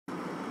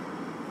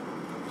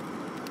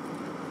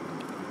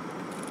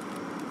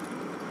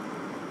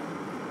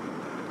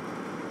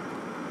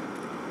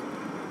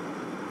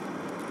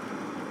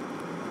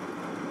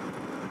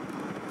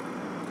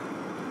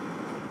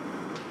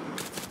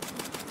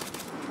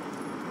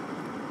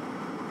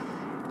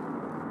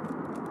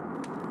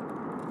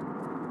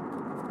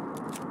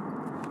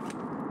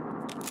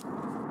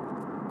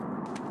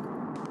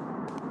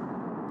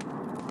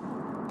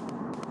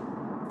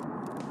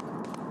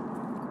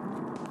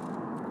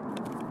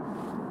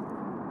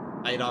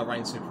ADAR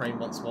reigns supreme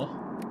once more.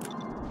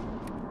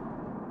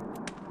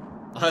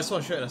 I heard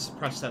someone shooting a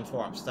suppressed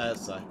M4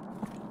 upstairs though.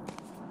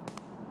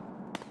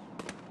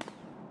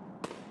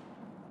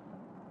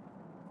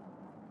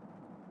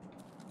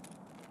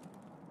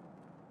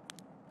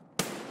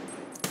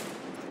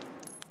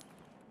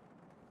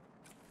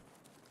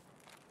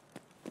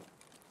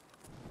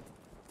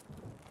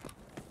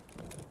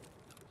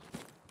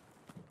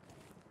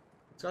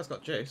 This guy's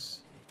got juice.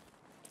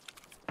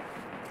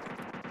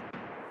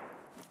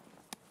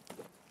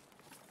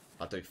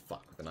 I do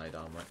fuck with an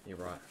ADAR, mate. You're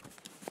right.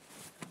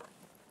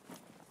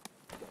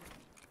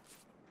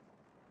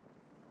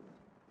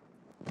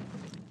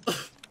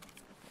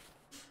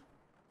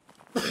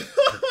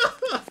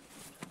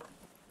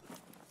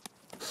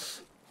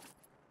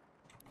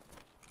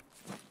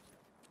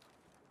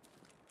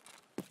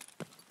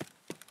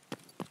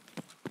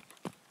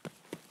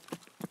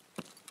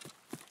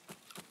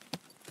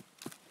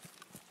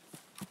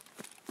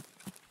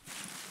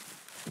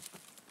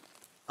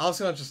 I was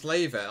gonna just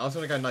leave it. I was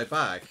gonna go no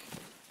bag.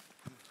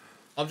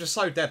 I'm just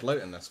so dead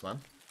looting this,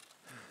 man.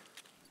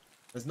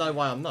 There's no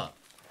way I'm not.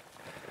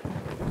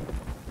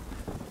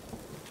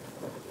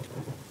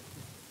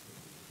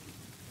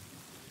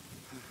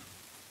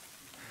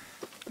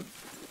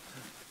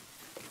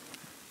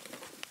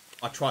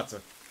 I tried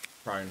to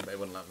prone, but it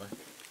wouldn't let me.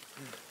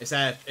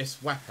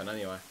 It's weapon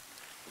anyway.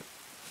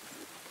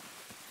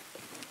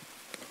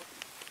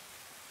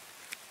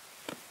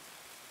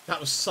 That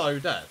was so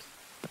dead.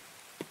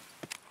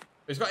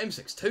 He's got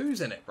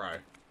M62s in it, bro.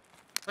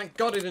 Thank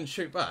God he didn't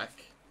shoot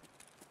back.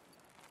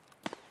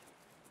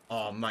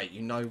 Oh, mate,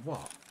 you know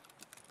what?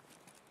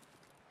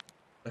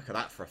 Look at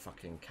that for a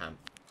fucking camp.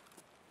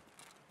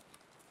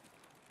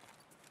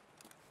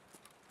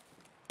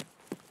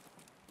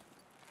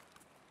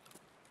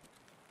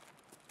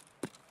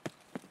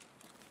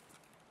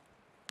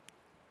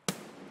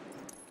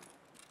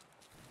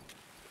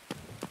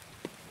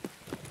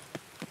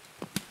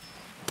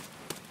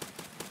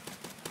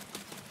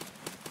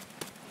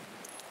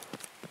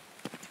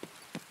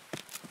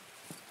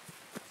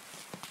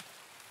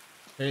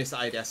 Who needs the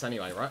ADS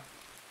anyway, right?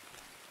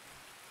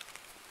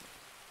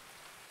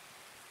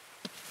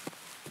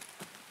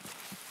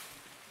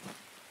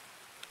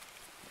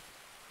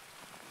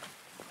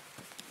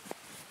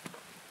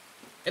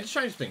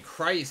 Interchange has been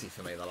crazy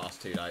for me the last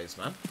 2 days,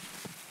 man.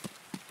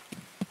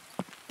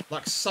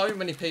 Like, so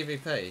many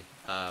PvP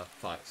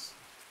fights.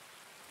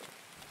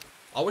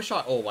 I wish I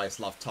always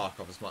loved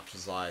Tarkov as much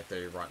as I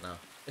do right now.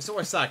 It's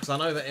always sad, because I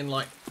know that in,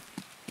 like,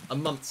 a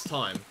month's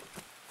time,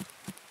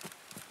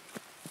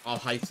 I'll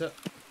hate it.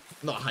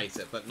 Not hate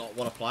it, but not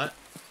want to play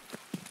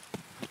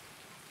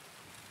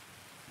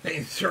it.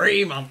 In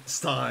 3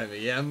 months' time,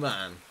 yeah,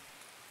 man.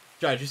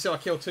 Joe, did you see I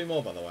killed 2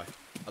 more, by the way?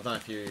 I don't know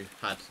if you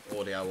had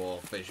audio or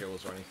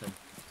visuals or anything.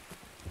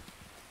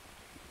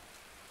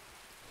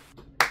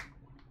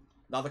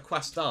 Another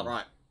quest done.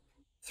 Right.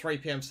 3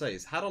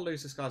 PMCs. How'd I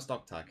lose this guy's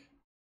dog tag?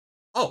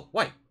 Oh,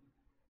 wait.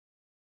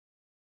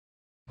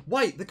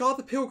 Wait, the guard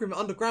the Pilgrim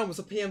Underground was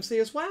a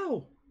PMC as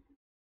well.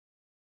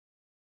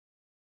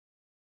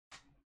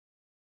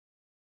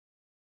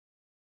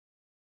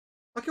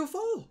 I killed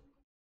 4.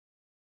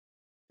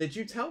 Did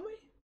you tell me?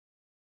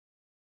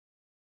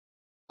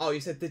 Oh, you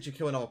said, did you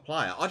kill another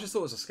player? I just thought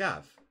it was a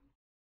scav.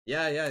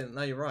 Yeah,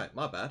 no, you're right.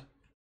 My bad.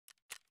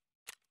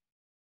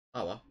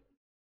 Oh, well.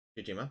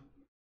 GG, man.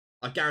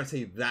 I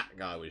guarantee that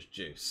guy was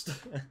juiced.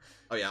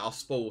 Oh, yeah, our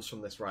spools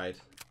from this raid.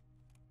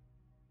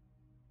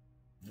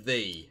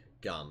 The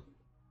gun.